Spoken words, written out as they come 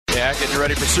Yeah, getting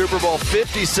ready for Super Bowl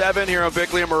 57 here on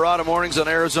Bickley and Murata Mornings on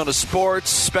Arizona Sports.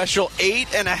 Special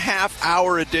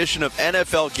 8.5-hour edition of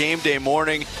NFL Game Day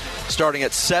Morning, starting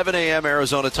at 7 a.m.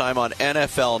 Arizona time on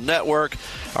NFL Network.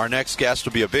 Our next guest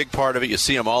will be a big part of it. You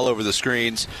see him all over the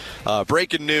screens.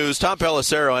 Breaking news, Tom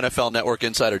Pelissero, NFL Network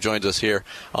Insider, joins us here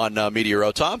on Media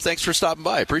Row. Tom, thanks for stopping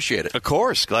by. Appreciate it. Of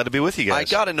course. Glad to be with you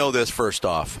guys. I got to know this first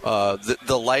off.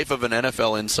 The life of an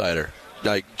NFL insider.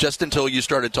 Like, just until you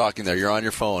started talking there, you're on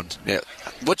your phone. Yeah.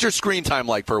 What's your screen time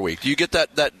like per week? Do you get that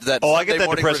Oh, I Sunday get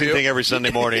that depressing review? thing every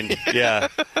Sunday morning. Yeah.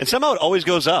 And somehow it always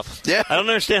goes up. Yeah. I don't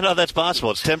understand how that's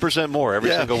possible. It's 10% more every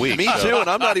single week. Me too, and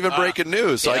I'm not even breaking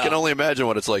news, so I Yeah. can only imagine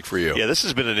what it's like for you. Yeah, this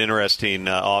has been an interesting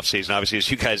offseason. Obviously, as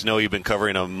you guys know, you've been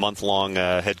covering a month-long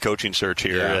head coaching search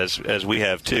here, as we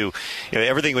have too. You know,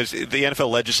 everything was the NFL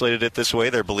legislated it this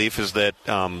way. Their belief is that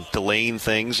delaying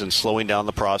things and slowing down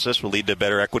the process will lead to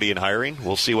better equity in hiring.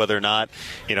 We'll see whether or not,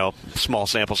 small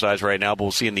sample size right now, but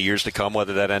we'll see in the years to come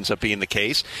whether that ends up being the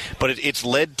case. But it's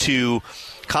led to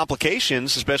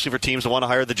complications, especially for teams that want to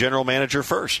hire the general manager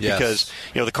first. Yes.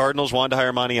 Because, the Cardinals wanted to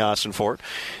hire Monty Ossenfort.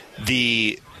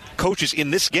 The coaches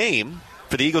in this game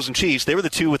for the Eagles and Chiefs, they were the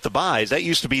two with the buys. That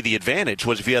used to be the advantage,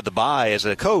 was if you had the bye as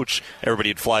a coach, everybody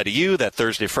would fly to you that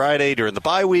Thursday, Friday during the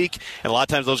bye week, and a lot of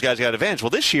times those guys got advantage. Well,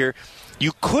 this year,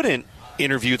 you couldn't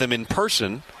interview them in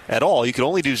person at all. You could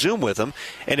only do Zoom with them.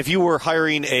 And if you were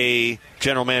hiring a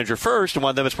general manager first and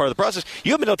wanted them as part of the process,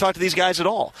 you haven't been able to talk to these guys at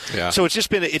all. Yeah. So it's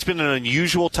been an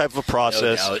unusual type of a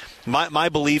process. No doubt. My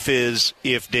belief is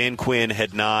if Dan Quinn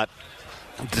had not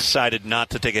decided not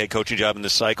to take a head coaching job in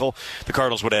this cycle, the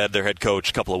Cardinals would have had their head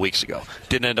coach a couple of weeks ago.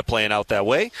 Didn't end up playing out that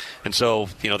way. And so,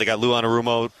 they got Lou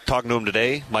Anarumo talking to him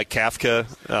today. Mike Kafka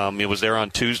was there on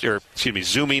Tuesday,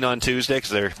 Zooming on Tuesday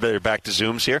because they're back to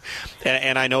Zooms here.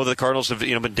 And I know that the Cardinals have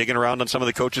been digging around on some of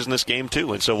the coaches in this game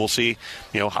too. And so we'll see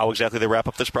how exactly they wrap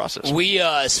up this process. We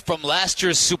from last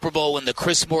year's Super Bowl, when the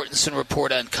Chris Mortensen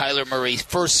report on Kyler Murray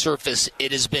first surfaced,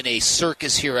 it has been a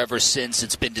circus here ever since.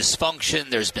 It's been dysfunction.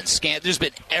 There's been there's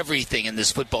been everything in this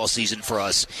football season for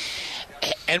us,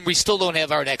 and we still don't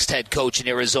have our next head coach in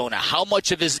Arizona. How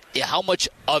much of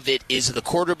it is the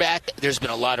quarterback? There's been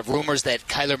a lot of rumors that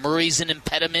Kyler Murray's an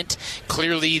impediment.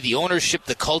 Clearly, the ownership,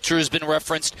 the culture has been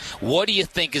referenced. What do you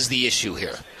think is the issue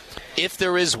here, if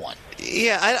there is one?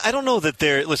 Yeah, I don't know that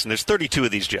there's 32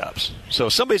 of these jobs. So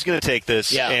somebody's going to take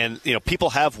this, and people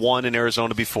have won in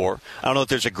Arizona before. I don't know if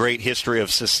there's a great history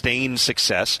of sustained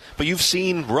success, but you've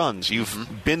seen runs.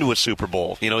 You've been to a Super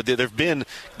Bowl. There have been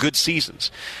good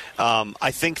seasons. I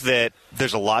think that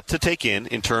there's a lot to take in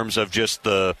terms of just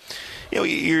the,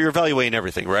 you're evaluating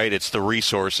everything, right? It's the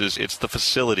resources, it's the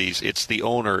facilities, it's the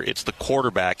owner, it's the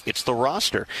quarterback, it's the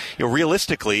roster.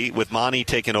 Realistically, with Monty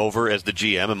taking over as the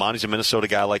GM, and Monty's a Minnesota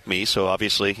guy like me, so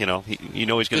obviously, he's going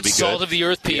to be good. Salt of the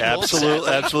earth people. Absolutely.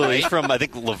 Right? He's from, I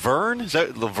think, Laverne. Is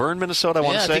that Laverne, Minnesota, I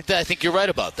want to say? I think you're right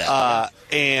about that.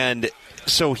 And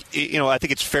so, I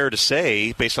think it's fair to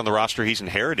say, based on the roster he's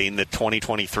inheriting, that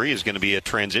 2023 is going to be a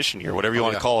transition year, whatever you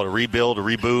want to call it, a rebuild, a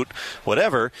reboot,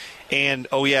 whatever. And,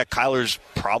 Kyler's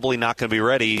probably not going to be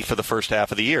ready for the first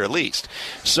half of the year, at least.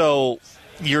 So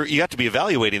you have to be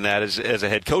evaluating that as a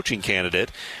head coaching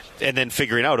candidate. And then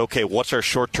figuring out, okay, what's our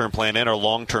short-term plan and our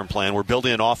long-term plan? We're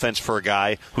building an offense for a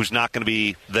guy who's not going to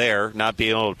be there, not being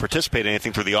able to participate in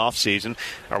anything through the offseason.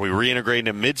 Are we reintegrating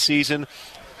him mid-season?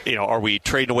 Are we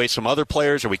trading away some other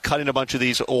players? Are we cutting a bunch of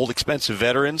these old, expensive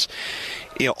veterans?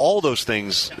 All those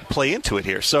things play into it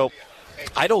here. So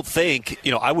I don't think,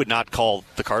 I would not call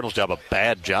the Cardinals job a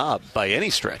bad job by any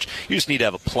stretch. You just need to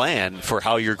have a plan for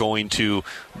how you're going to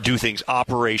do things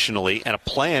operationally and a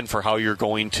plan for how you're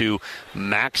going to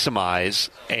maximize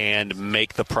and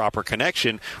make the proper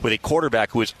connection with a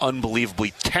quarterback who is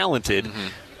unbelievably talented,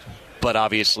 but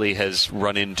obviously has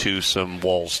run into some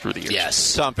walls through the years.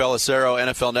 Yes. Tom Pelissero,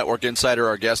 NFL Network Insider,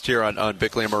 our guest here on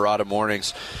Bickley and Murata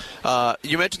Mornings.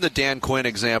 You mentioned the Dan Quinn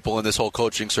example in this whole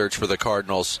coaching search for the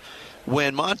Cardinals.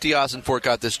 When Monty Ossenfort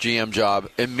got this GM job,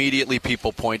 immediately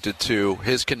people pointed to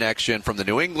his connection from the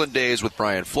New England days with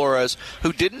Brian Flores,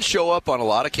 who didn't show up on a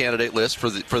lot of candidate lists for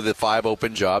the 5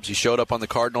 open jobs. He showed up on the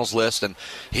Cardinals list, and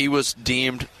he was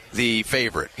deemed the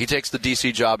favorite. He takes the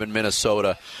D.C. job in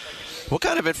Minnesota. What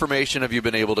kind of information have you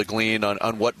been able to glean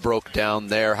on what broke down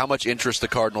there? How much interest the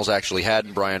Cardinals actually had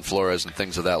in Brian Flores and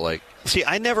things of that like? See,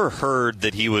 I never heard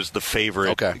that he was the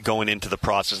favorite going into the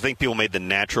process. I think people made the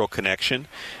natural connection.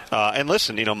 And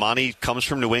listen, Monty comes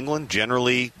from New England.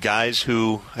 Generally, guys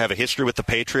who have a history with the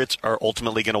Patriots are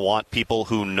ultimately going to want people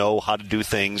who know how to do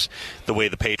things the way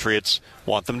the Patriots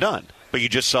want them done. But you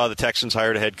just saw the Texans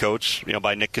hired a head coach,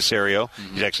 by Nick Caserio.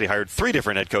 He's actually hired 3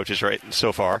 different head coaches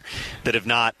so far that have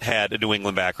not had a New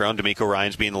England background. DeMeco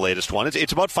Ryans being the latest one.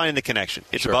 It's about finding the connection.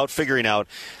 It's about figuring out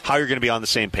how you're going to be on the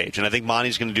same page. And I think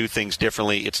Monty's going to do things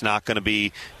differently. It's not going to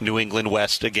be New England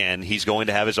West again. He's going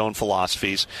to have his own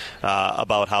philosophies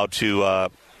about how to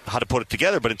put it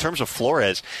together. But in terms of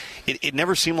Flores, it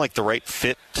never seemed like the right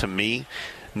fit to me,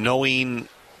 knowing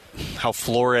how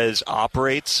Flores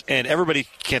operates. And everybody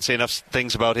can't say enough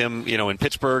things about him, in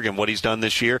Pittsburgh and what he's done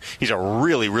this year. He's a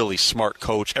really, really smart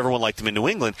coach. Everyone liked him in New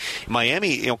England. In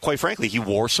Miami, quite frankly, he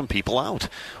wore some people out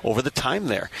over the time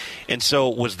there. And so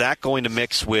was that going to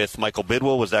mix with Michael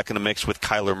Bidwell? Was that going to mix with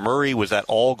Kyler Murray? Was that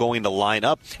all going to line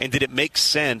up? And did it make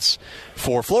sense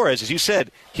for Flores? As you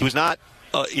said, he was not,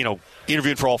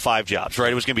 interviewing for all 5 jobs,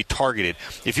 right? It was going to be targeted.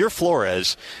 If you're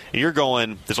Flores and you're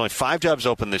going, there's only 5 jobs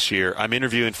open this year. I'm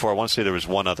interviewing for, I want to say there was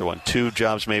one other one, 2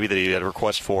 jobs maybe that he had a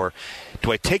request for.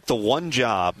 Do I take the one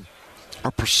job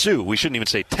or pursue? We shouldn't even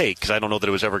say take because I don't know that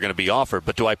it was ever going to be offered,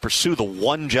 but do I pursue the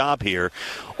one job here?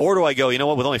 Or do I go,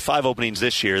 with only 5 openings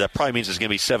this year, that probably means there's going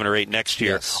to be 7 or 8 next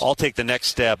year. Yes. I'll take the next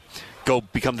step, go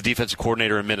become the defensive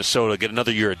coordinator in Minnesota, get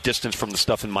another year of distance from the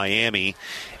stuff in Miami,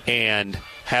 and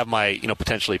have my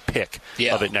potentially pick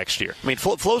of it next year. I mean,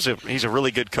 Flo's he's a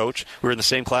really good coach. We were in the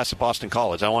same class at Boston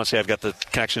College. I don't want to say I've got the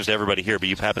connections to everybody here, but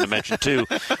you happen to mention 2.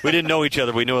 We didn't know each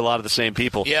other. We knew a lot of the same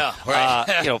people. Yeah,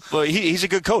 right. He's a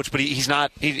good coach, but he's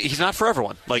not for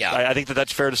everyone. I think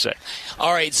that's fair to say.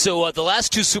 All right, so the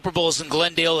last 2 Super Bowls in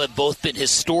Glendale have both been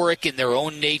historic in their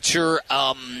own nature.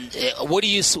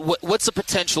 What's the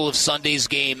potential of Sunday's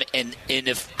game? And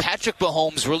if Patrick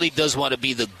Mahomes really does want to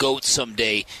be the GOAT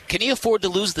someday, can he afford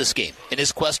to lose this game in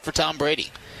his quest for Tom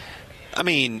Brady? I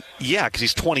mean, yeah, because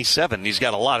he's 27. He's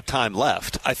got a lot of time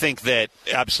left. I think that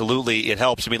absolutely it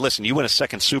helps. I mean, listen, you win a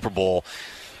second Super Bowl,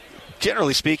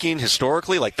 generally speaking,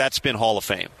 historically, that's been Hall of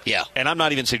Fame. Yeah. And I'm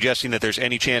not even suggesting that there's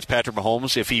any chance Patrick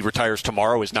Mahomes, if he retires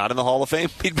tomorrow, is not in the Hall of Fame.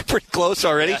 He'd be pretty close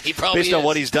already. Yeah, he probably based is. on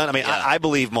what he's done. I mean, I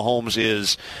believe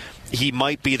Mahomes he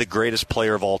might be the greatest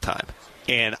player of all time.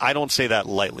 And I don't say that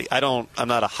lightly. I'm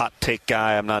not a hot take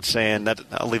guy. I'm not saying that.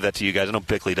 I'll leave that to you guys. I know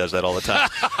Bickley does that all the time.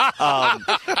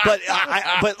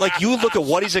 But you look at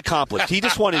what he's accomplished. He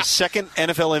just won his 2nd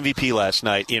NFL MVP last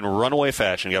night in runaway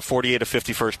fashion. He got 48 of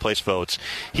 50 first place votes.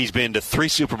 He's been to 3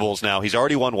 Super Bowls now. He's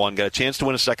already won 1. Got a chance to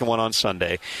win a second one on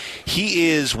Sunday. He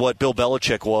is what Bill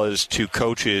Belichick was to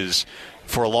coaches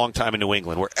for a long time in New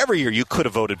England, where every year you could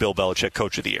have voted Bill Belichick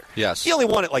Coach of the Year. Yes. He only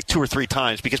won it 2 or 3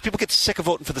 times because people get sick of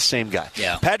voting for the same guy.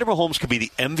 Yeah. Patrick Mahomes could be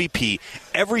the MVP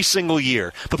every single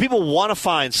year, but people want to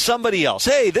find somebody else.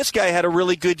 Hey, this guy had a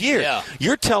really good year. Yeah.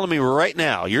 You're telling me right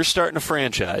now you're starting a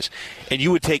franchise and you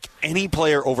would take any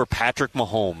player over Patrick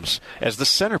Mahomes as the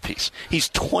centerpiece. He's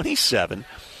 27.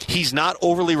 He's not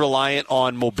overly reliant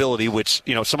on mobility, which,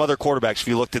 some other quarterbacks, if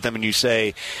you looked at them and you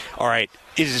say, all right,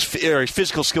 is his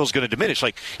physical skills going to diminish?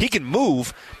 He can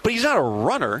move, but he's not a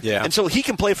runner. Yeah. And so he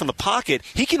can play from the pocket.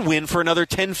 He can win for another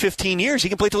 10, 15 years. He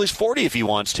can play till he's 40 if he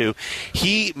wants to.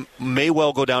 He may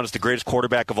well go down as the greatest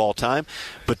quarterback of all time.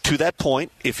 But to that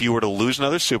point, if you were to lose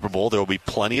another Super Bowl, there will be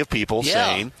plenty of people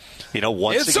saying,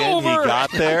 once it's again, over. he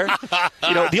got there.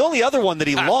 The only other one that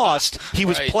he lost, he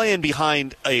was playing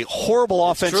behind a horrible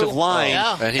offensive line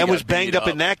and was banged up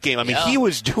in that game. I mean, he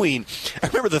was doing – I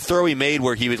remember the throw he made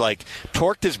where he was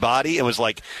torqued his body and was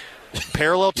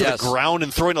parallel to the ground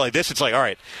and throwing it like this. It's all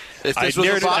right.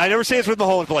 I never say it's with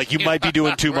Mahomes, but you might be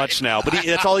doing too much now. But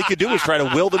that's all he could do was try to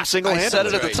will them single-handedly. I said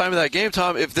it at the time of that game,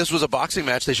 Tom. If this was a boxing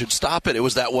match, they should stop it. It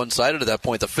was that one-sided at that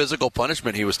point, the physical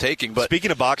punishment he was taking. But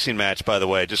speaking of boxing match, by the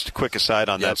way, just a quick aside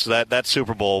on that. So that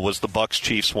Super Bowl was the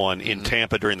Bucs-Chiefs one in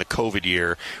Tampa during the COVID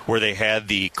year, where they had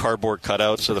the cardboard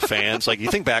cutouts of the fans. You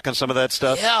think back on some of that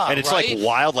stuff, and it's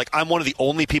wild. I'm one of the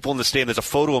only people in the stadium. There's a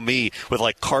photo of me with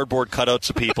cardboard cutouts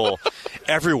of people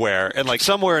everywhere, and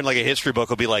somewhere in a history book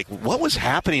will be what was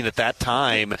happening at that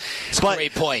time? It's a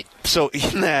great point. So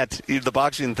in that, the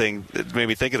boxing thing made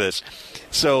me think of this.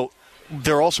 So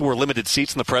there also were limited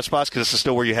seats in the press box because this is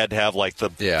still where you had to have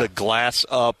the glass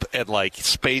up and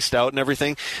spaced out and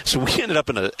everything. So we ended up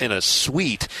in a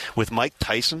suite with Mike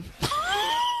Tyson.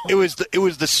 It was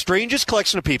the strangest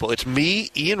collection of people. It's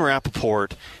me, Ian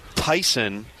Rappaport,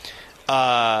 Tyson,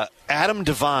 Adam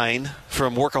Devine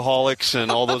from Workaholics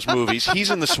and all those movies. He's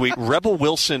in the suite. Rebel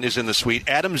Wilson is in the suite.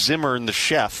 Adam Zimmern, the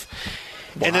chef.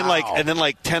 Wow. And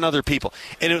then 10 other people.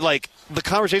 And the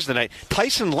conversation of the night,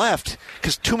 Tyson left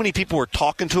because too many people were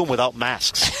talking to him without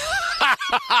masks.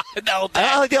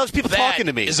 I like those people talking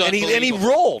to me. And he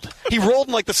rolled. He rolled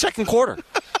in the second quarter.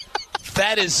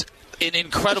 That is an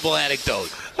incredible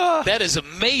anecdote. That is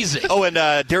amazing. Oh, and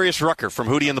Darius Rucker from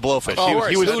Hootie and the Blowfish.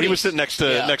 He was sitting next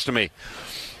to me.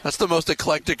 That's the most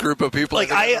eclectic group of people.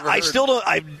 Like I still don't.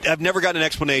 I've never gotten an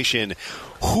explanation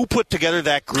who put together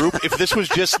that group. If this was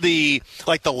just the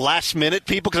last minute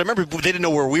people, because I remember they didn't know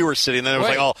where we were sitting. Then I was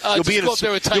like, you'll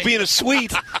be in a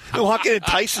suite. And walking in,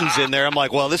 Tyson's in there. I'm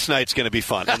like, well, this night's going to be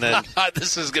fun. And then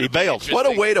this is going to be bailed. What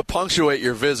a way to punctuate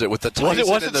your visit with the Tyson.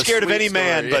 Wasn't scared of any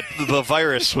man, but the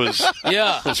virus was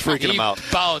freaking him out.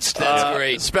 Bounced. That's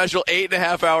great. Special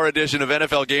 8.5-hour edition of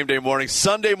NFL Game Day Morning.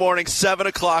 Sunday morning, 7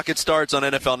 o'clock. It starts on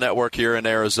NFL Network here in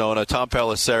Arizona. Tom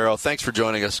Pelissero, thanks for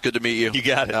joining us. Good to meet you. You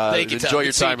got it. Thank you, Tom. Enjoy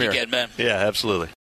your time here. Again, man. Yeah, absolutely.